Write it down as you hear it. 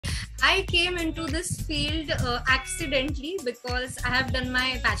I came into this field accidentally because I have done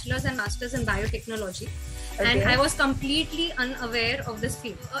my bachelor's and master's in biotechnology. And I was completely unaware of this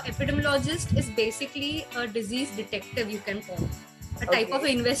field. An epidemiologist is basically a disease detective, you can call it. A type of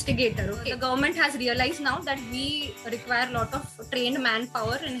investigator. The government has realized now that we require a lot of trained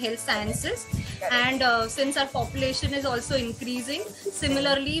manpower in health sciences. And since our population is also increasing,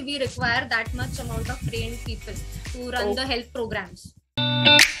 similarly, we require that much amount of trained people to run the health programs.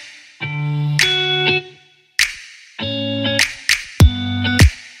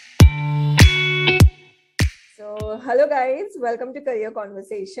 Hello guys, welcome to Career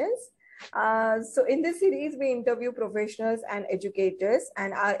Conversations. So in this series, we interview professionals and educators,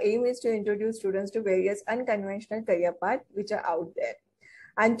 and our aim is to introduce students to various unconventional career paths which are out there.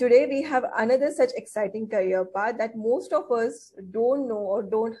 And today we have another such exciting career path that most of us don't know or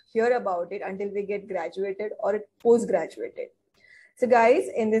don't hear about it until we get graduated or post-graduated. So guys,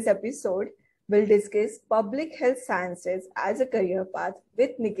 in this episode, we'll discuss public health sciences as a career path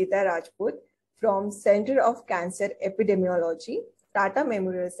with Nikita Rajput from Center of Cancer Epidemiology, Tata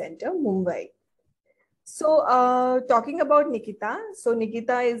Memorial Centre, Mumbai. So talking about Nikita, so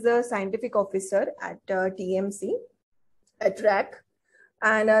Nikita is a scientific officer at TMC, ACTREC,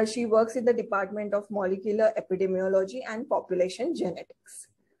 and she works in the Department of Molecular Epidemiology and Population Genetics.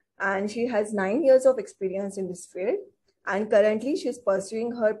 And she has 9 years of experience in this field. And currently she's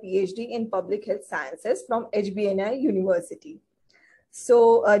pursuing her PhD in Public Health Sciences from HBNI University.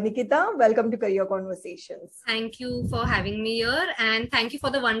 So Nikita, welcome to Career Conversations. Thank you for having me here, and thank you for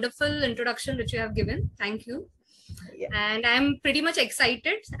the wonderful introduction which you have given. Thank you. Yeah. And I'm pretty much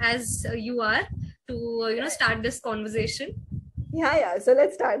excited as you are to start this conversation. Yeah. So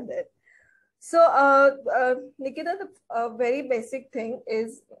let's start there. So Nikita, the very basic thing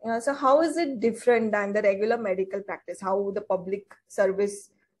is, so how is it different than the regular medical practice? How the public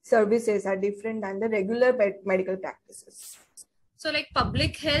services are different than the regular medical practices? So like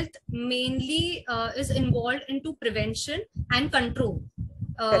public health mainly is involved into prevention and control.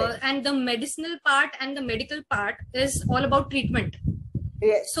 And the medicinal part and the medical part is all about treatment.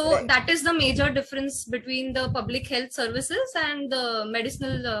 Yes, so that is the major difference between the public health services and the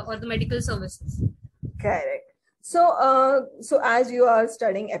medicinal or the medical services. Correct. So, so as you are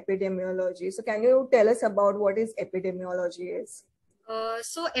studying epidemiology, so can you tell us about what is epidemiology is?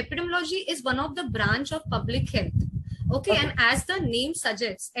 So epidemiology is one of the branch of public health. Okay, and as the name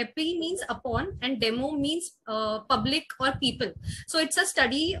suggests, epi means upon and demo means public or people. So it's a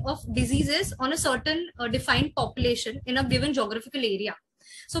study of diseases on a certain defined population in a given geographical area.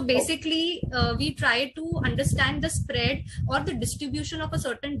 So basically, we try to understand the spread or the distribution of a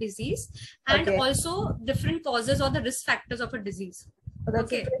certain disease and also different causes or the risk factors of a disease.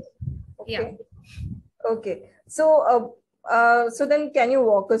 Okay. Yeah. Okay. So, so then can you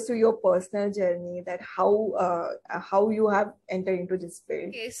walk us through your personal journey, that how you have entered into this field?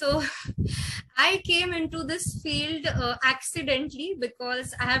 Okay, so I came into this field accidentally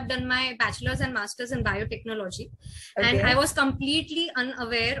because I have done my bachelor's and master's in biotechnology, and I was completely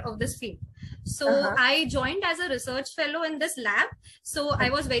unaware of this field. So I joined as a research fellow in this lab. So I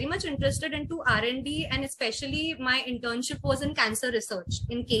was very much interested into R&D, and especially my internship was in cancer research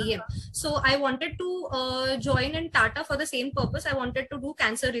in KEM. So I wanted to join in Tata for the same purpose. I wanted to do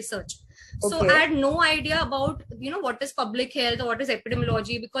cancer research. So I had no idea about, what is public health or what is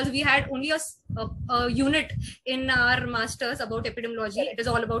epidemiology, because we had only a unit in our masters about epidemiology. It is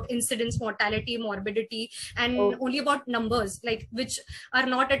all about incidence, mortality, morbidity, and only about numbers, like which are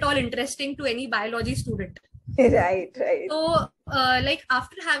not at all interesting to any biology student. Right. So like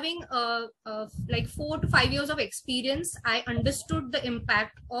after having like 4 to 5 years of experience, I understood the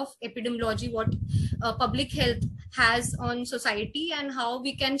impact of epidemiology, what public health has on society and how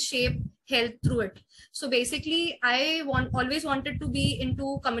we can shape health through it. So basically, I always wanted to be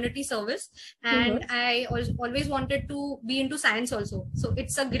into community service, and I always wanted to be into science also. So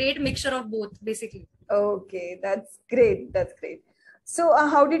it's a great mixture of both, basically. Okay, that's great. That's great. So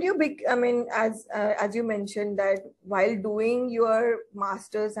how did you as you mentioned that while doing your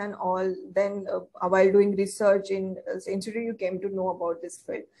masters and all, then while doing research in Century, you came to know about this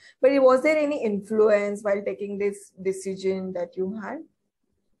field. But was there any influence while taking this decision that you had?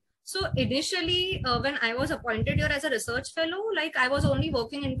 So initially, when I was appointed here as a research fellow, like I was only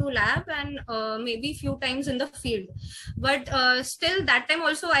working into lab and maybe few times in the field. But still that time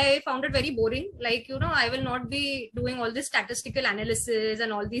also I found it very boring. Like, I will not be doing all this statistical analysis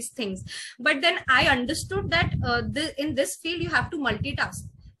and all these things. But then I understood that in this field, you have to multitask.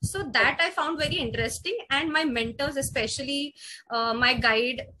 So that I found very interesting, and my mentors, especially my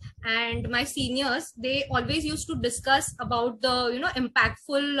guide and my seniors, they always used to discuss about the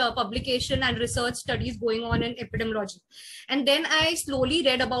impactful publication and research studies going on in epidemiology. And then I slowly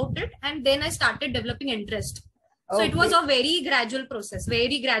read about it, and then I started developing interest. So it was a very gradual process,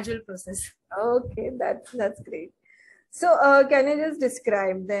 Okay, that's great. So can you just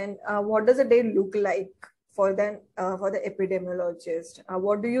describe then what does a day look like for the epidemiologist?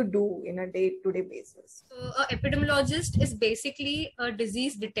 What do you do in a day-to-day basis? So an epidemiologist is basically a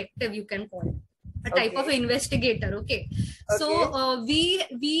disease detective, you can call it, a type of investigator. Okay. So we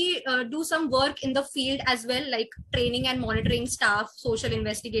do some work in the field as well, like training and monitoring staff, social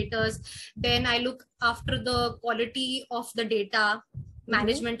investigators. Then I look after the quality of the data,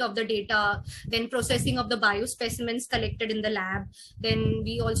 management of the data, then processing of the biospecimens collected in the lab. Then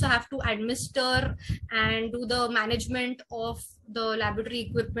we also have to administer and do the management of the laboratory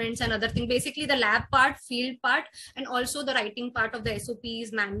equipments and other things, basically the lab part, field part, and also the writing part of the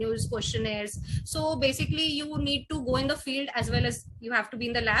SOPs, manuals, questionnaires. So basically you need to go in the field as well as you have to be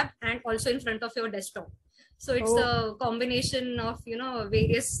in the lab and also in front of your desktop. So it's a combination of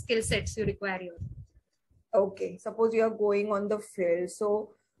various skill sets you require here. Okay, suppose you are going on the field.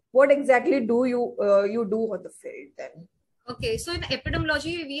 So what exactly do you do on the field then? Okay, so in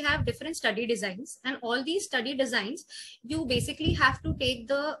epidemiology, we have different study designs, and all these study designs, you basically have to take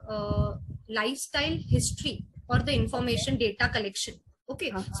the lifestyle history or the information data collection.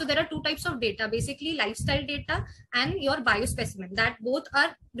 Okay, so there are two types of data, basically lifestyle data and your biospecimen, that both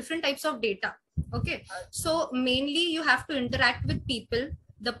are different types of data. Okay, so mainly you have to interact with people,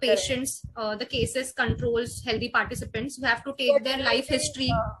 the patients, the cases, controls, healthy participants. You have to take their life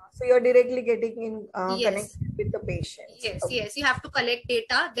history. So you're directly getting in connected with the patients. Yes, yes. You have to collect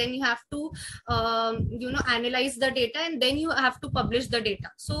data, then you have to analyze the data, and then you have to publish the data.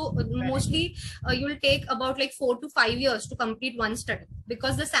 So mostly you will take about like 4 to 5 years to complete one study,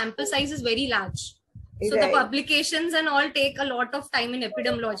 because the sample size is very large. So the publications and all take a lot of time in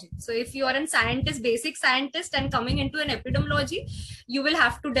epidemiology. So if you are a scientist, basic scientist, and coming into an epidemiology, you will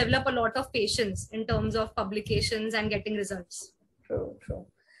have to develop a lot of patience in terms of publications and getting results. True.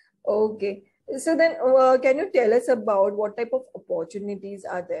 Okay. So then can you tell us about what type of opportunities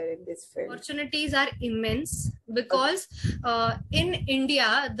are there in this field? Opportunities are immense, because in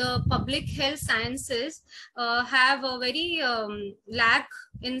India, the public health sciences have a very lack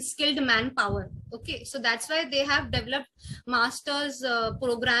in skilled manpower. Okay, so that's why they have developed master's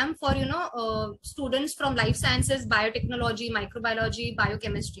program for students from life sciences, biotechnology, microbiology,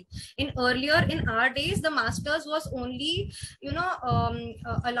 biochemistry. In our days, the master's was only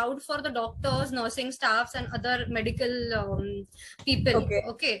allowed for the doctors, nursing staffs, and other medical people.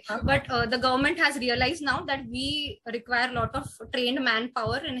 Okay. But the government has realized now that we require a lot of trained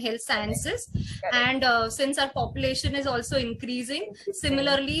manpower in health sciences, and since our population is also increasing,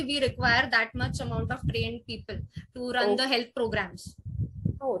 similarly we require that much amount of trained people to run the health programs.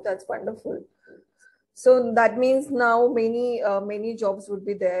 Oh, that's wonderful. So that means now many jobs would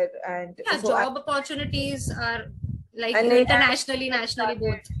be there, and job opportunities are like internationally, nationally,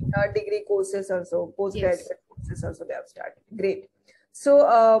 both. Degree courses also, postgraduate courses also they have started. Great.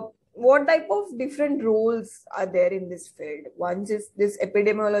 So what type of different roles are there in this field? One is this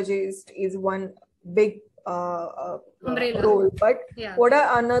epidemiologist is one big role, but what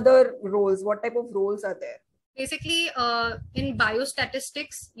are another roles? What type of roles are there? Basically, in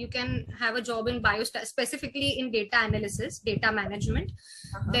biostatistics, you can have a job in specifically in data analysis, data management.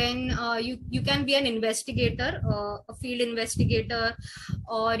 Then you can be an investigator, a field investigator,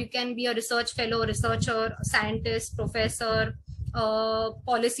 or you can be a research fellow, researcher, scientist, professor,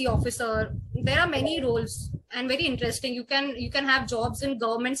 policy officer. There are many roles, and very interesting. You can have jobs in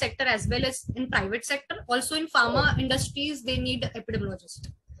government sector as well as in private sector. Also in pharma industries, they need epidemiologists.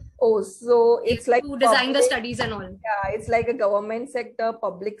 Oh, so it's like to design the studies and all. Yeah, it's like a government sector,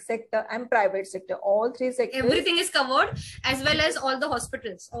 public sector, and private sector. All three sectors. Everything is covered, as well as all the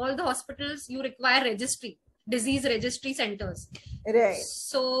hospitals. All the hospitals, you require registry, disease registry centers. Right.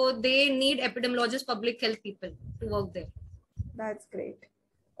 So they need epidemiologists, public health people to work there. That's great.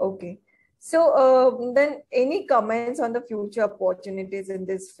 Okay. So then any comments on the future opportunities in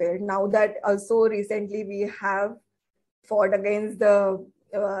this field, now that also recently we have fought against the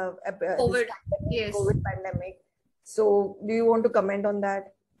COVID pandemic. So do you want to comment on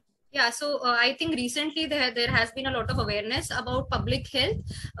that? Yeah, so I think recently there has been a lot of awareness about public health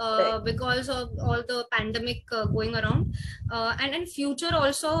because of all the pandemic going around, and in future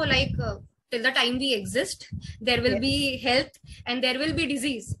also, like till the time we exist, there will be health and there will be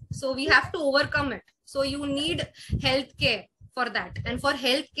disease. So we have to overcome it. So you need health care. for that. And for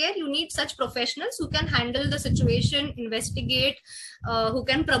healthcare, you need such professionals who can handle the situation, investigate, who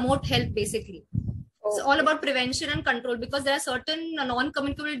can promote health basically. It's all about prevention and control, because there are certain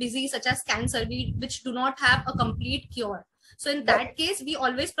non-communicable diseases such as cancer, which do not have a complete cure. So in that case, we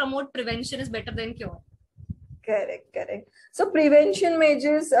always promote prevention is better than cure. Correct. So prevention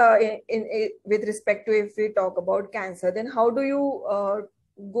measures with respect to, if we talk about cancer, then how do you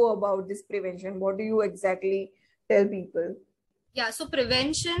go about this prevention? What do you exactly tell people? Yeah, so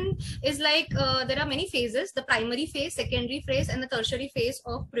prevention is like there are many phases: the primary phase, secondary phase, and the tertiary phase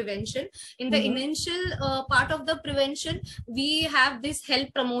of prevention. In the initial part of the prevention, we have this health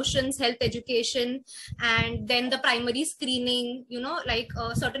promotions, health education, and then the primary screening, like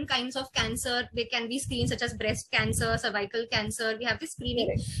certain kinds of cancer, they can be screened, such as breast cancer, cervical cancer. We have this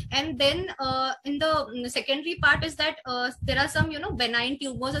screening. And then in the secondary part is that there are some, benign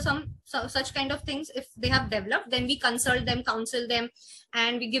tumors or some such kind of things. If they have developed, then we consult them, counsel them,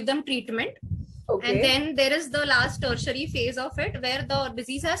 and we give them treatment. And then there is the last tertiary phase of it, where the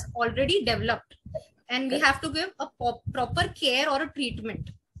disease has already developed and we have to give a proper care or a treatment.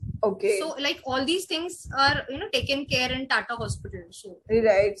 So like all these things are taken care in Tata Hospital. So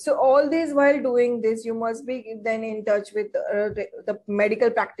right. So all this, while doing this, you must be then in touch with the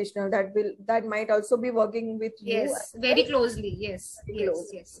medical practitioner that might also be working with you. Yes, very closely. Yes.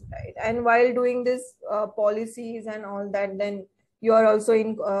 Right. And while doing this policies and all that, then you are also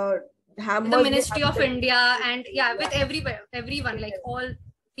in the Ministry of India, and with everyone, like all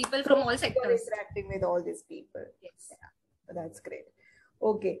people from all sectors, interacting with all these people. Yes, that's great.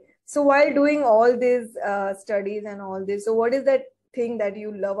 Okay, so while doing all these studies and all this, so what is that thing that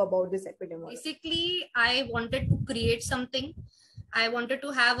you love about this epidemiology? Basically, I wanted to create something. I wanted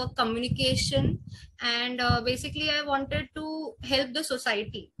to have a communication, and basically I wanted to help the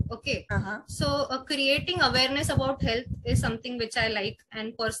society. Okay. So creating awareness about health is something which I like,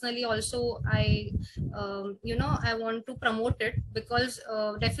 and personally also I want to promote it, because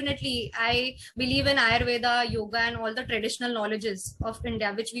definitely I believe in Ayurveda, yoga, and all the traditional knowledges of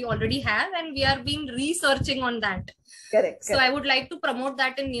India, which we already have, and we are being researching on that. Correct. So I would like to promote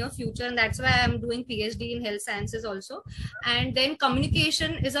that in near future, and that's why I'm doing PhD in health sciences also. And then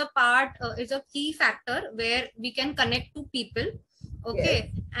communication is a part, is a key factor where we can connect to people.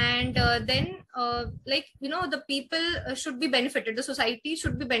 Okay. Yes. And then the people should be benefited, the society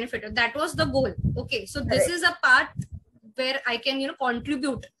should be benefited. That was the goal. Okay, so this is a part where I can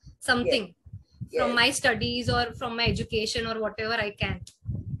contribute something from my studies or from my education or whatever I can.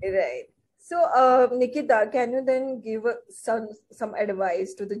 Right. So Nikita, can you then give some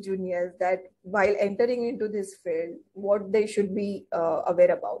advice to the juniors that while entering into this field, what they should be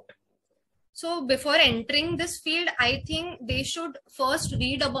aware about? So before entering this field, I think they should first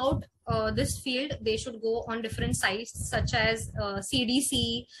read about this field. They should go on different sites such as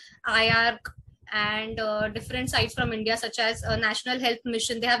CDC, IARC, and different sites from India such as National Health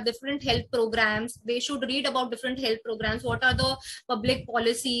Mission. They have different health programs. They should read about different health programs. What are the public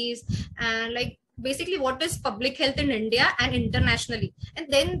policies, and like basically what is public health in India and internationally. And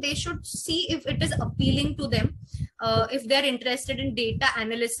then they should see if it is appealing to them. If they're interested in data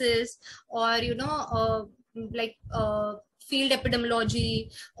analysis or field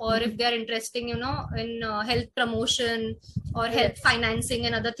epidemiology, or if they're interested in health promotion or health financing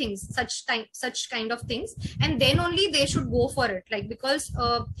and other things, such kind of things, and then only they should go for it, like because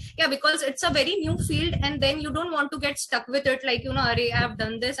it's a very new field, and then you don't want to get stuck with it, like I have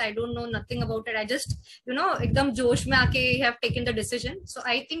done this, I don't know nothing about it, I just ekdam josh mein aake have taken the decision. So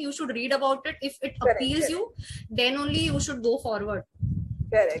I think you should read about it. If it appeals you, then only you should go forward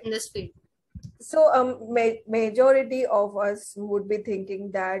in this field. So majority of us would be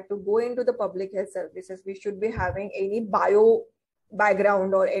thinking that to go into the public health services, we should be having any bio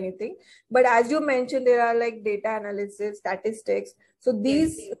background or anything. But as you mentioned, there are like data analysis, statistics. So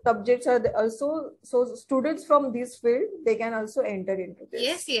these subjects are also, so students from this field, they can also enter into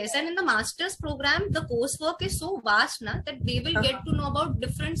this. Yes. And in the master's program, the coursework is so vast that they will get to know about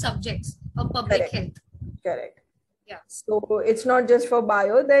different subjects of public health. Correct. Yeah. So it's not just for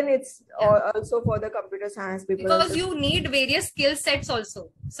bio, then it's also for the computer science people. Because you need various skill sets also.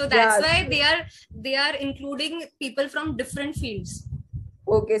 So that's why they are including people from different fields.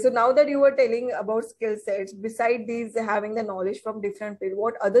 Okay, so now that you were telling about skill sets, beside these having the knowledge from different fields,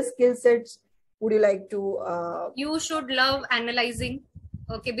 what other skill sets would you like to? You should love analyzing.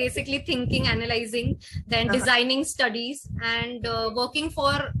 Okay, basically thinking, analyzing, then designing studies, and working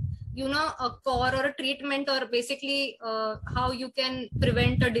for a cure or a treatment, or basically how you can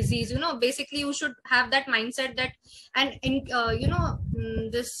prevent a disease. Basically you should have that mindset, that and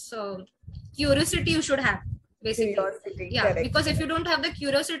this curiosity you should have. basically. Curiosity. Yeah, Correct. because if you don't have the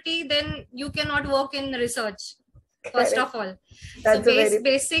curiosity, then you cannot work in research. First of all, That's so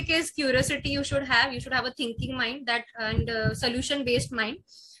basic is curiosity. You should have a thinking mind, that and solution based mind.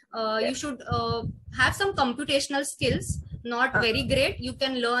 You should have some computational skills, not very great, you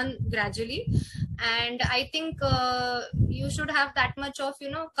can learn gradually. And I think you should have that much of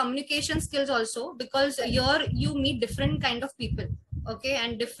communication skills also, because here you meet different kind of people, okay,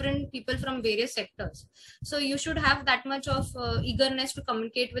 and different people from various sectors. So you should have that much of eagerness to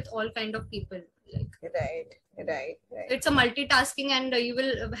communicate with all kind of people, like right. It's a multitasking, and you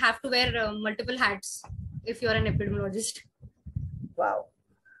will have to wear multiple hats if you're an epidemiologist. Wow.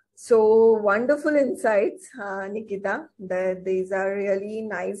 So wonderful insights, Nikita. These are really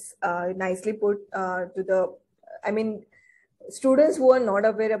nicely put to the, I mean, students who are not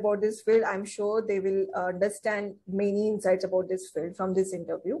aware about this field, I'm sure they will understand many insights about this field from this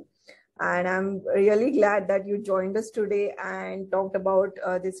interview. And I'm really glad that you joined us today and talked about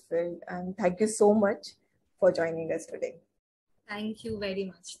this field. And thank you so much for joining us today. Thank you very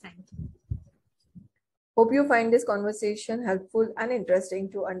much. Thank you. Hope you find this conversation helpful and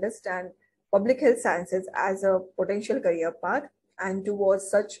interesting to understand public health sciences as a potential career path. And towards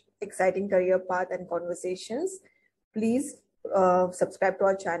such exciting career path and conversations, please subscribe to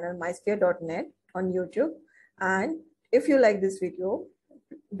our channel mysphere.net on YouTube. And if you like this video,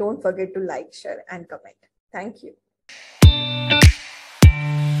 don't forget to like, share, and comment. Thank you.